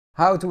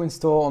How to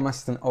install Home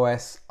Assistant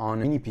OS on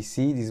a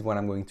Mini-PC. This is what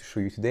I'm going to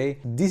show you today.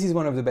 This is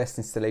one of the best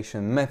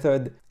installation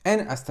method and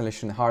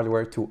installation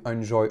hardware to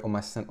enjoy Home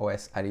Assistant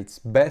OS at its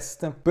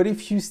best. But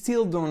if you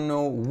still don't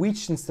know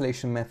which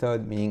installation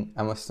method, meaning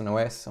Home Assistant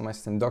OS, Home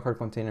Assistant Docker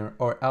container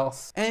or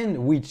else, and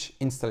which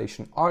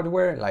installation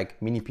hardware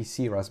like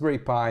Mini-PC, Raspberry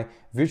Pi,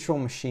 virtual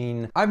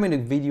machine, I've made a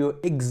video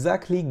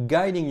exactly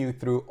guiding you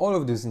through all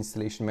of those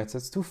installation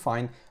methods to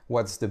find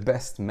what's the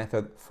best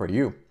method for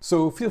you.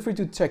 So feel free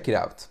to check it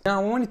out.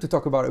 Now I wanted to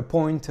talk about a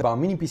point about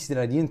Mini-PC that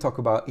I didn't talk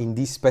about in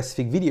this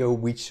specific video,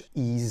 which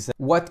is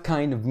what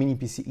kind of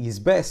Mini-PC is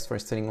best for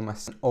installing Home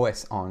Assistant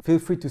OS on. Feel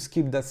free to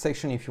skip that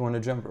section if you want to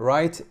jump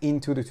right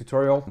into the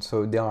tutorial.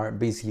 So there are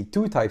basically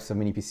two types of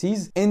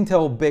Mini-PCs,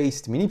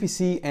 Intel-based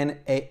Mini-PC and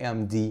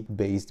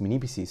AMD-based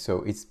Mini-PC.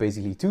 So it's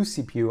basically two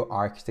CPU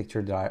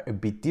architecture that are a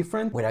bit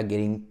different without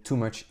getting too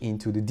much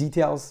into the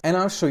details. And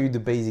I'll show you the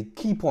basic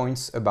key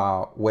points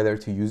about whether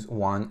to use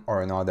one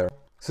or another.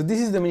 So this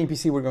is the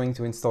Mini-PC we're going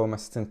to install Home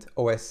Assistant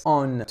OS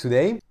on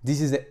today.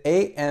 This is the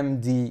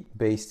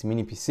AMD-based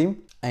Mini-PC.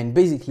 And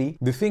basically,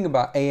 the thing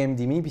about AMD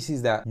Mini-PC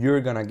is that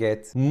you're gonna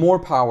get more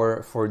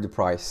power for the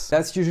price.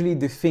 That's usually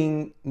the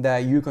thing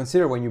that you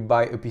consider when you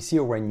buy a PC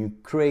or when you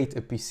create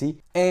a PC.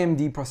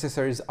 AMD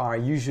processors are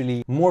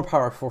usually more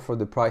powerful for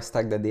the price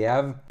tag that they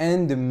have.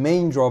 And the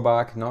main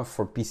drawback, not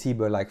for PC,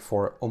 but like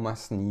for Home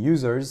Assistant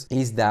users,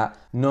 is that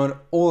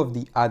not all of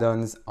the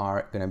add-ons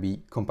are gonna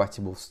be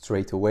compatible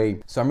straight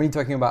away. So I'm really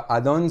talking about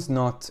add-ons,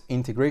 not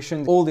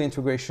integration. All the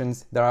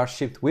integrations that are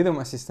shipped with Home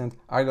Assistant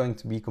are going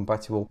to be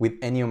compatible with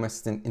any Home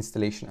Assistant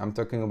installation. I'm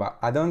talking about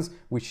add-ons,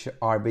 which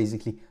are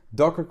basically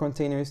Docker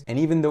containers. And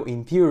even though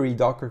in theory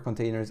Docker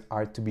containers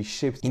are to be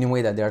shipped in a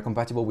way that they are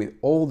compatible with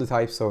all the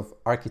types of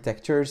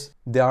architectures,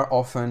 they are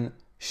often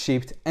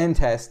shipped and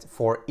tested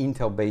for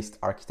Intel-based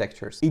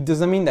architectures. It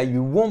doesn't mean that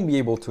you won't be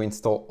able to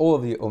install all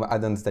of the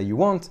add-ons that you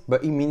want,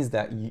 but it means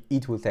that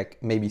it will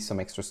take maybe some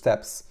extra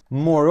steps.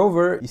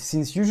 Moreover,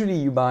 since usually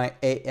you buy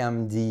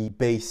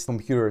AMD-based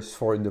computers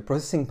for the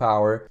processing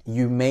power,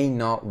 you may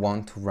not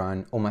want to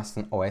run Home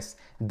Assistant OS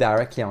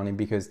directly on it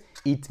because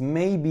it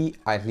may be,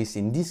 at least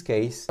in this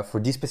case, for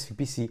this specific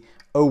PC,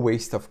 a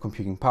waste of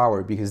computing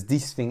power because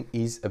this thing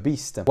is a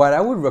beast. What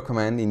I would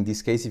recommend in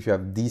this case, if you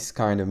have this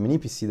kind of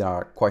Mini-PC that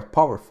are quite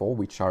powerful,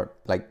 which are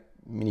like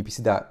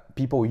Mini-PC that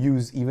people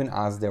use even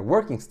as their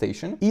working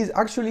station, is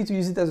actually to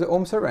use it as a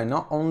home server and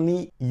not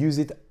only use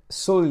it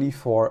solely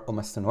for Home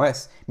Assistant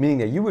OS, meaning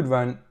that you would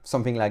run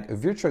something like a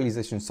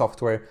virtualization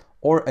software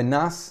or a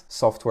NAS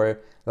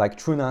software like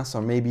TrueNAS,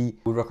 or maybe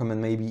would recommend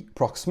maybe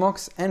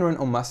Proxmox and run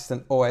Home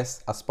Assistant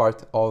OS as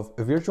part of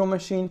a virtual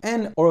machine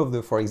and all of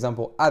the, for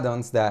example,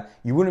 add-ons that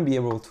you wouldn't be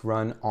able to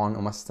run on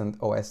Home Assistant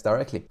OS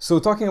directly. So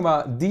talking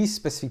about this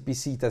specific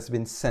PC, it has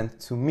been sent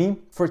to me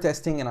for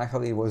testing and I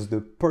thought it was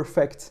the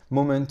perfect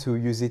moment to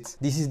use it.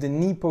 This is the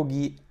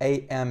NiPoGi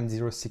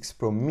AM06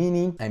 Pro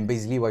Mini, and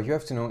basically what you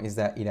have to know is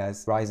that it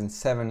has Ryzen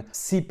 7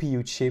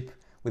 CPU chip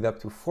with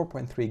up to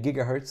 4.3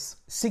 GHz,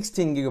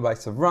 16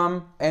 GB of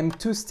RAM,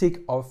 M2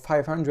 stick of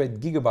 500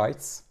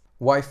 GB,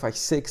 Wi-Fi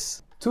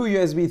 6, two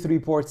USB 3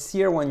 ports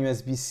here, one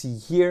USB-C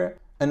here,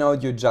 an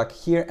audio jack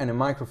here and a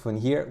microphone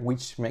here,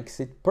 which makes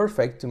it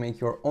perfect to make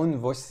your own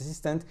voice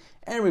assistant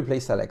and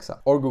replace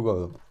Alexa or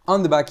Google.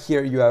 On the back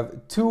here you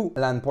have two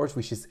LAN ports,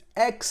 which is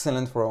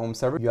excellent for a home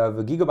server. You have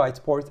a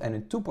gigabyte port and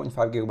a 2.5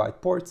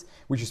 GB port,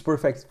 which is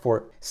perfect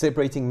for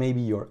separating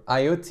maybe your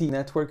IoT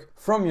network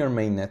from your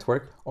main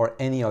network or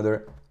any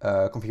other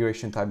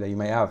configuration type that you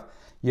may have.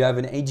 You have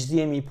an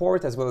HDMI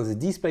port as well as a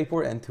display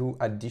port and two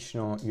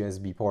additional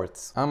USB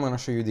ports. I'm gonna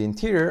show you the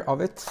interior of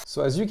it.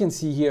 So as you can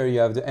see here, you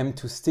have the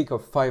M2 stick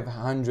of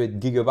 500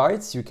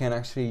 GB. You can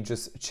actually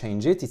just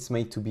change it. It's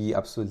made to be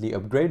absolutely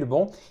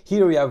upgradable.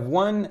 Here we have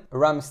one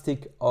RAM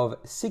stick of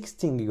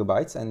 16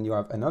 GB and you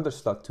have another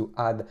slot to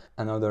add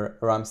another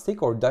RAM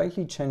stick or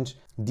directly change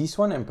this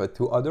one and put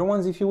two other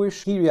ones if you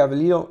wish. Here you have a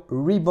little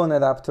ribbon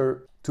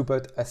adapter to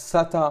put a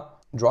SATA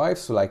drive,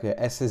 so like a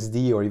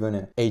SSD or even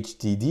an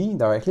HDD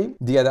directly.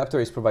 The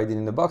adapter is provided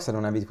in the box. I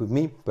don't have it with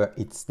me, but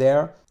it's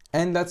there.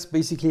 And that's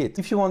basically it.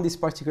 If you want this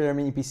particular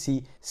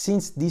Mini-PC,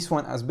 since this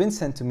one has been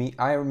sent to me,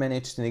 I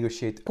managed to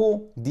negotiate a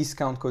cool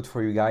discount code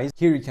for you guys.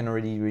 Here you can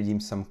already redeem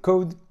some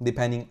code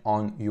depending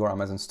on your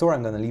Amazon store.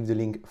 I'm gonna leave the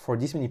link for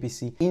this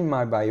Mini-PC in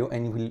my bio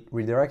and it will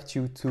redirect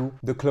you to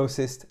the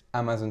closest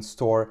Amazon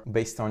store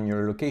based on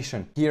your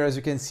location. Here, as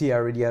you can see, I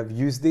already have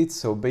used it.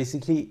 So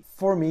basically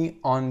for me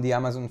on the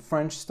Amazon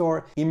French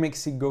store, it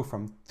makes it go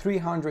from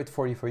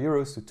 344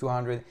 euros to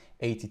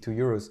 282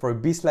 euros. For a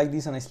beast like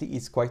this, honestly,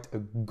 it's quite a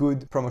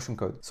good promotion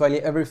code. So I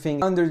leave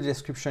everything under the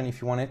description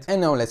if you want it.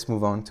 And now let's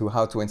move on to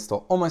how to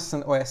install Home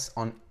Assistant OS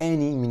on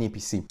any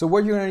Mini-PC. So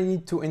what you're gonna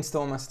need to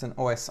install Home Assistant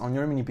OS on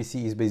your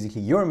Mini-PC is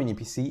basically your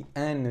Mini-PC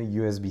and a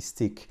USB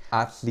stick,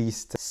 at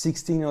least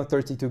 16 or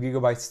 32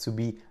 GB to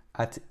be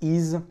at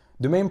ease.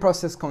 The main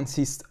process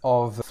consists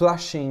of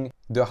flashing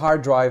the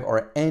hard drive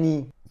or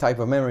any type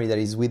of memory that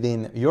is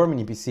within your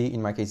mini PC,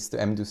 in my case it's the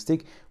M2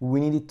 stick, we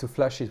needed to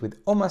flash it with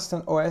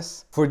Omaston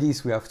OS. For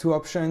this we have two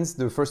options.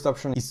 The first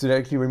option is to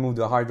directly remove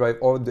the hard drive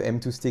or the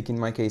M2 stick, in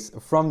my case,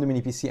 from the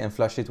mini PC and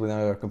flash it with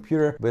another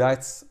computer, but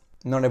that's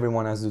not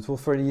everyone has the tool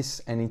for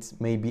this and it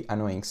may be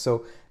annoying.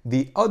 So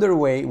the other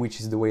way, which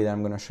is the way that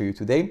I'm gonna show you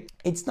today,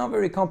 it's not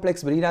very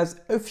complex, but it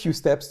has a few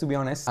steps, to be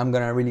honest. I'm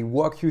gonna really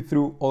walk you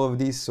through all of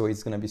this, so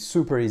it's gonna be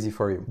super easy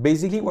for you.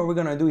 Basically, what we're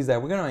gonna do is that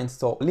we're gonna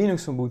install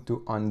Linux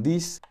Ubuntu on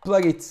this,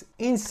 plug it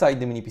inside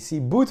the mini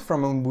PC, boot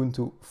from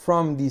Ubuntu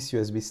from this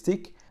USB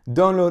stick,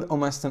 download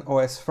Omaston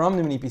OS from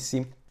the mini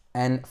PC,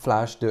 and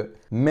flash the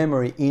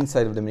memory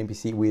inside of the mini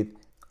PC with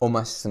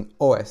Omaston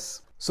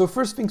OS. So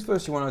first things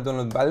first, you want to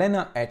download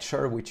Balena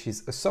Etcher, which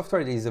is a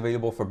software that is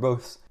available for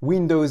both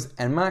Windows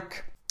and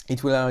Mac.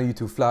 It will allow you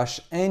to flash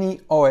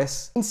any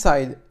OS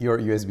inside your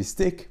USB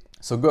stick.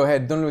 So go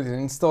ahead, download it and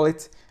install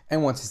it.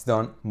 And once it's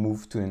done,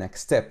 move to the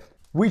next step,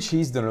 which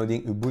is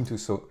downloading Ubuntu.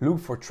 So look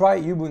for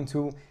Try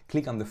Ubuntu,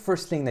 click on the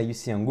first link that you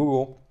see on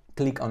Google,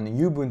 click on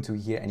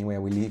Ubuntu here, anyway, I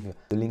will leave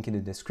the link in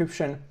the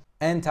description,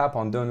 and tap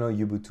on Download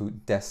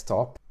Ubuntu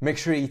Desktop. Make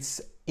sure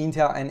it's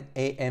Intel and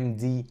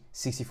AMD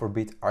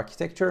 64-bit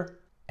architecture,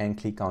 and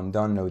click on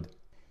download.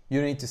 You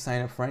don't need to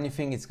sign up for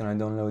anything, it's gonna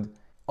download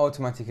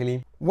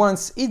automatically.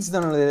 Once it's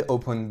downloaded,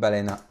 open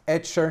Balena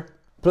Etcher,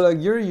 plug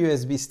your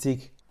USB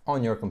stick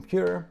on your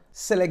computer,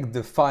 select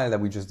the file that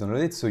we just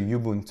downloaded, so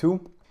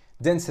Ubuntu,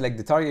 then select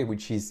the target,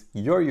 which is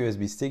your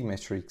USB stick, make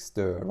sure it's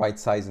the right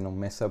size and don't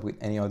mess up with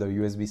any other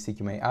USB stick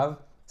you may have,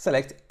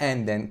 select,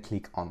 and then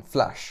click on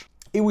flash.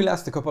 It will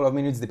last a couple of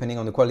minutes depending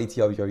on the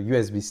quality of your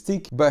USB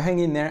stick, but hang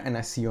in there and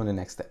I see you on the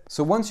next step.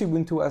 So once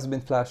Ubuntu has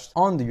been flashed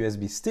on the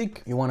USB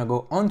stick, you want to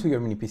go onto your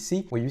mini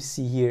PC. What you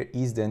see here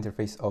is the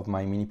interface of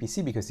my mini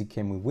PC because it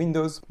came with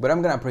Windows, but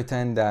I'm gonna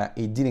pretend that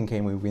it didn't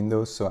came with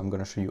Windows, so I'm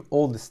gonna show you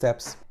all the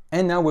steps.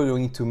 And now we're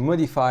going to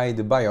modify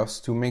the BIOS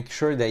to make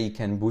sure that it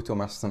can boot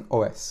Omaston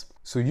OS.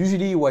 So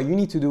usually what you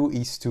need to do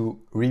is to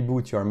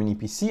reboot your mini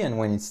PC, and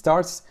when it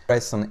starts,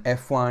 press on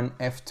F1,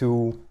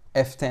 F2,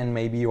 F10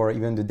 maybe, or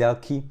even the Del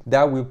key.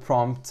 That will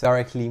prompt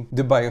directly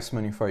the BIOS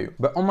menu for you.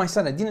 But on my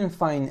side, I didn't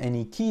find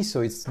any key,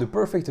 so it's the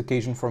perfect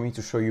occasion for me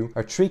to show you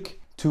a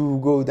trick to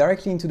go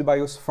directly into the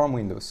BIOS from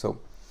Windows.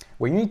 So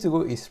where you need to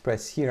go is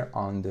press here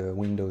on the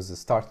Windows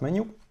Start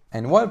menu.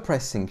 And while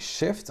pressing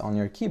Shift on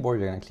your keyboard,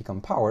 you're gonna click on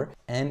Power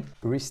and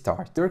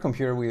Restart. Your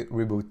computer will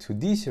reboot to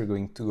this. You're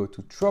going to go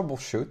to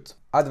Troubleshoot,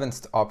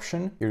 Advanced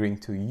Option. You're going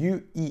to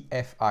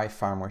UEFI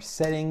Firmware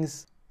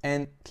Settings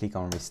and click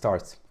on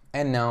Restart.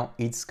 And now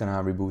it's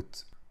gonna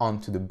reboot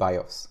onto the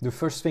BIOS. The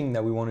first thing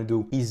that we wanna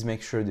do is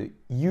make sure the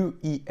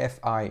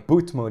UEFI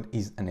boot mode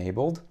is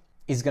enabled.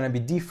 It's gonna be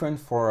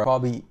different for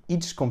probably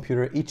each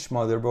computer, each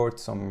motherboard,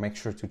 so make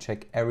sure to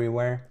check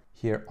everywhere.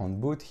 Here on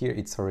boot, here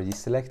it's already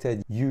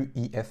selected,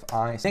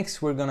 UEFI.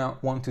 Next, we're gonna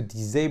want to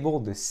disable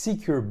the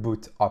secure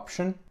boot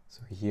option.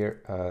 So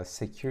here,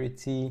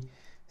 security,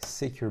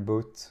 secure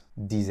boot,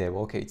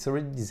 disable. Okay, it's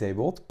already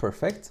disabled,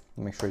 perfect.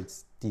 Make sure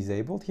it's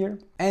disabled here.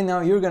 And now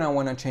you're gonna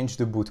wanna change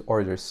the boot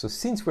order. So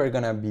since we're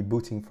gonna be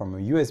booting from a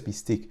USB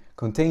stick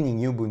containing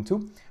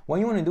Ubuntu, what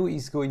you wanna do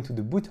is go into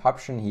the boot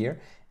option here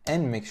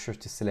and make sure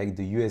to select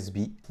the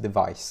USB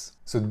device.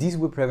 So this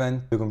will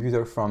prevent the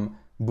computer from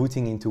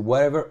booting into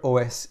whatever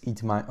OS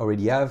it might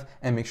already have,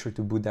 and make sure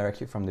to boot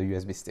directly from the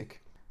USB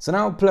stick. So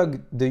now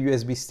plug the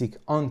USB stick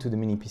onto the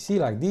mini PC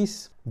like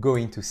this, go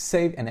into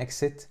save and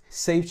exit,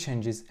 save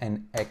changes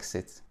and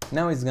exit.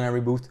 Now it's gonna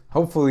reboot,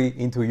 hopefully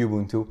into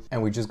Ubuntu,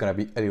 and we're just gonna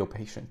be a little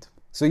patient.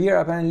 So here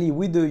apparently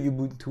with the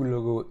Ubuntu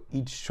logo,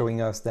 it's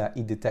showing us that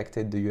it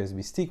detected the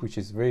USB stick, which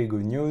is very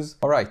good news.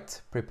 All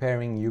right,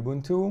 preparing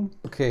Ubuntu.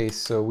 Okay,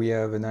 so we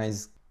have a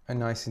nice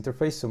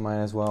interface, so might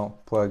as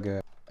well plug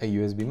a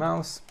USB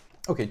mouse.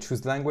 Okay,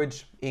 choose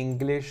language,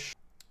 English,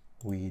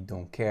 we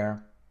don't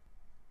care.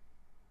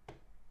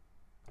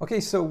 Okay,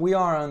 so we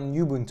are on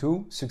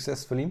Ubuntu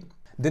successfully.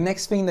 The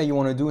next thing that you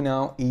want to do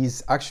now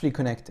is actually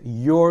connect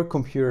your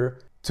computer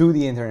to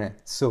the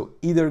internet. So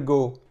either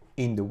go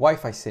in the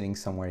Wi-Fi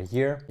settings somewhere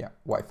here, yeah,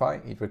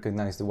 Wi-Fi, it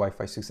recognized the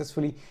Wi-Fi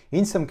successfully.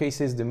 In some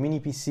cases, the mini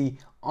PC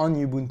on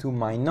Ubuntu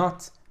might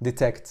not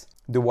detect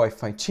the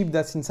Wi-Fi chip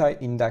that's inside.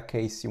 In that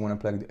case, you want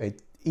to plug the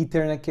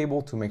Ethernet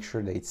cable to make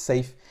sure that it's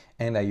safe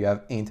and that you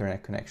have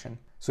internet connection.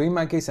 So in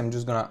my case, I'm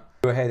just gonna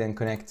go ahead and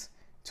connect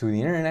to the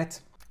internet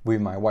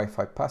with my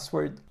Wi-Fi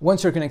password.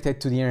 Once you're connected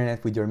to the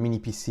internet with your mini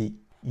PC,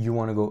 you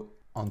want to go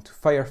onto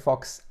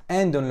Firefox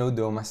and download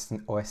the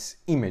Omaston OS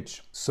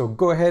image. So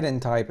go ahead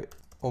and type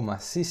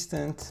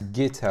Omasystent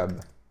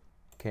GitHub.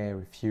 Okay,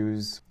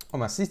 refuse.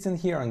 Omasystent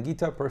here on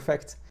GitHub,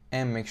 perfect.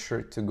 And make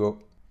sure to go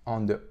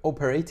on the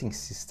operating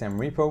system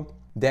repo,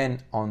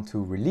 then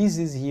onto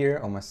releases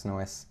here, Omaston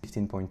OS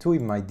 15.2,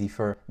 it might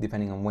differ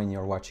depending on when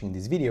you're watching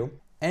this video.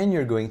 And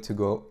you're going to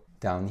go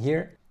down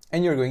here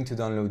and you're going to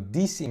download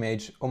this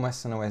image,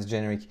 Omaston OS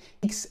generic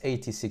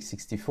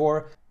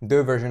x86-64,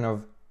 the version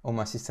of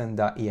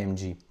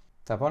omasystent.emg.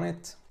 Tap on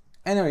it,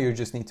 and now you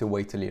just need to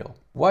wait a little.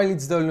 While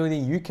it's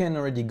downloading, you can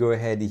already go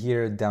ahead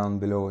here down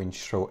below in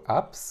show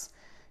apps.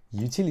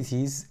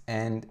 utilities,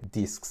 and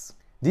disks.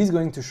 This is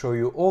going to show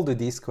you all the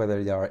disks,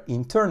 whether they are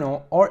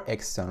internal or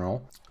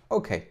external.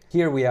 Okay,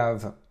 here we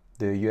have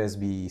the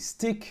USB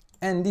stick,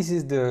 and this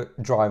is the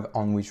drive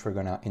on which we're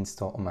gonna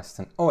install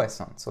Omaston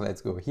OS on. So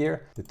let's go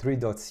here, the three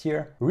dots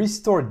here,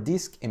 restore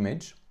disk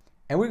image,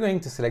 and we're going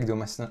to select the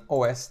Omaston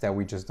OS that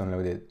we just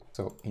downloaded.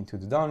 So into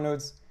the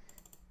downloads,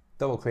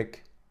 double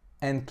click,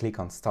 and click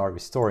on start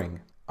restoring.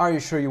 Are you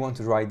sure you want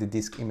to write the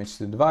disk image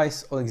to the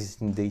device? All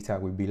existing data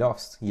will be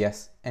lost.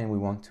 Yes, and we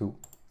want to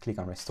click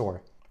on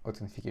restore.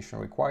 Authentication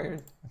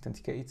required,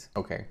 authenticate.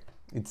 Okay,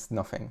 it's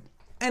nothing.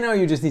 And now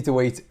you just need to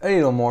wait a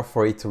little more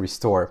for it to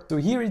restore. So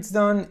here it's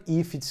done.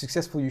 If it's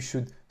successful, you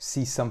should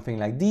see something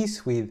like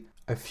this with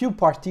a few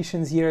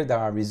partitions here that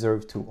are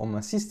reserved to Home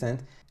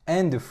Assistant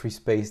and the free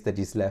space that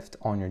is left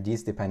on your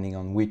disk depending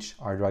on which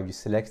hard drive you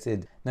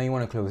selected. Now you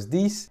want to close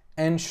this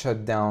and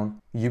shut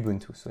down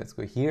Ubuntu. So let's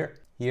go here,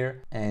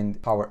 here,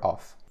 and power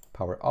off.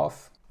 Power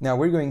off. Now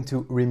we're going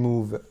to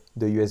remove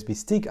the USB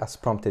stick as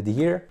prompted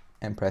here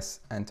and press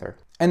enter.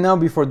 And now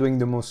before doing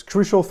the most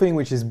crucial thing,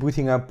 which is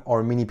booting up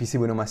our Mini-PC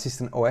with Home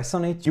Assistant OS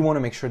on it, you want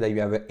to make sure that you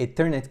have an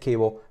Ethernet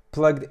cable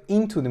plugged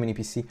into the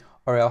Mini-PC,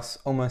 or else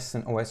Home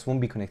Assistant OS won't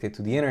be connected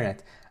to the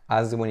internet,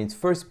 as when it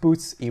first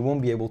boots, it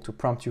won't be able to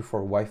prompt you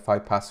for Wi-Fi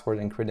password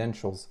and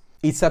credentials.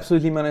 It's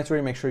absolutely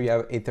mandatory. Make sure you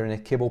have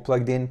Ethernet cable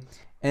plugged in,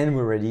 and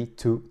we're ready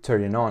to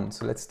turn it on.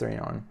 So let's turn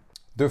it on.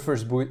 The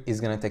first boot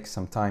is gonna take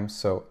some time,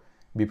 so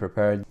be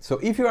prepared. So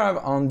if you have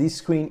on this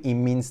screen, it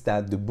means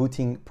that the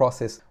booting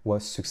process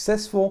was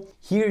successful.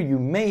 Here you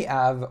may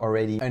have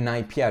already an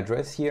IP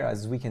address here,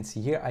 as we can see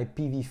here,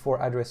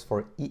 IPv4 address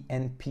for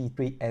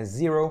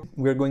ENP3S0.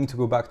 We're going to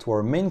go back to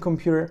our main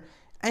computer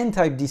and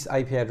type this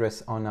IP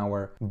address on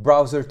our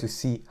browser to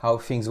see how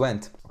things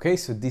went. Okay,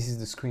 so this is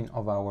the screen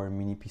of our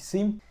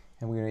Mini-PC,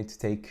 and we're going to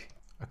take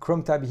a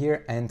Chrome tab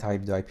here and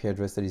type the IP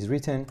address that is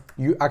written.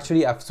 You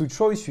actually have two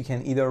choices. You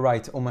can either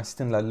write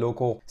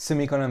omaston.local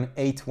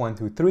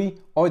 /8123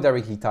 or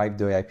directly type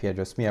the IP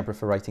address. Me, I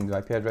prefer writing the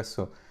IP address,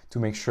 so to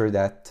make sure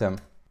that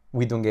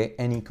we don't get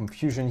any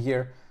confusion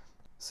here,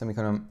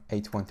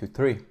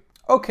 /8123.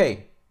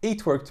 Okay,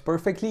 it worked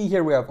perfectly.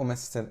 Here we have Home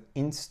Assistant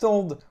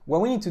installed.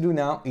 What we need to do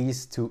now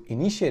is to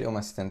initiate Home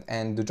Assistant,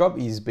 and the job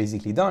is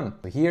basically done.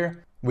 So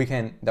here we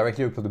can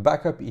directly upload a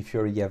backup if you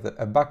already have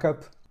a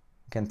backup.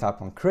 Can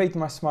tap on create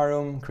my smart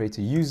room, create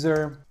a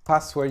user,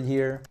 password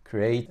here,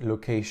 create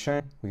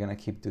location. We're gonna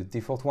keep the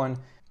default one.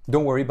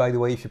 Don't worry, by the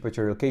way, if you put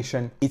your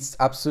location, it's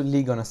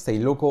absolutely gonna stay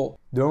local.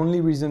 The only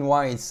reason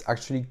why it's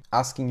actually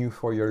asking you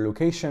for your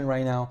location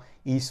right now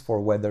is for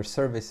weather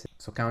services.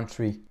 So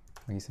country,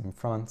 is in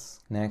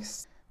France,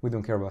 next. We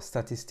don't care about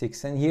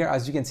statistics. And here,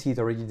 as you can see, it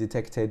already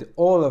detected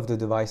all of the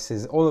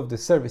devices, all of the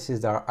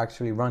services that are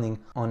actually running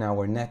on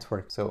our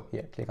network. So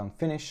here, click on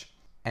finish,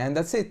 and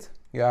that's it.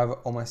 You have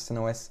Home Assistant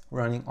OS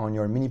running on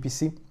your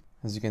Mini-PC.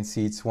 As you can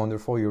see, it's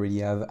wonderful. You already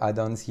have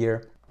add-ons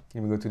here.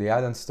 You can go to the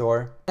add-on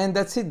store. And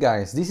that's it,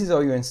 guys. This is how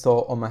you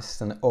install Home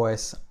Assistant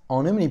OS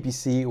on a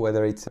Mini-PC,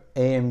 whether it's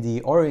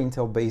AMD or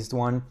Intel-based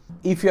one.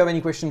 If you have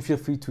any questions, feel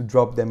free to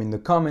drop them in the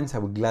comments. I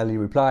will gladly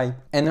reply.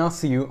 And I'll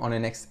see you on the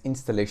next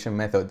installation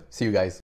method. See you guys.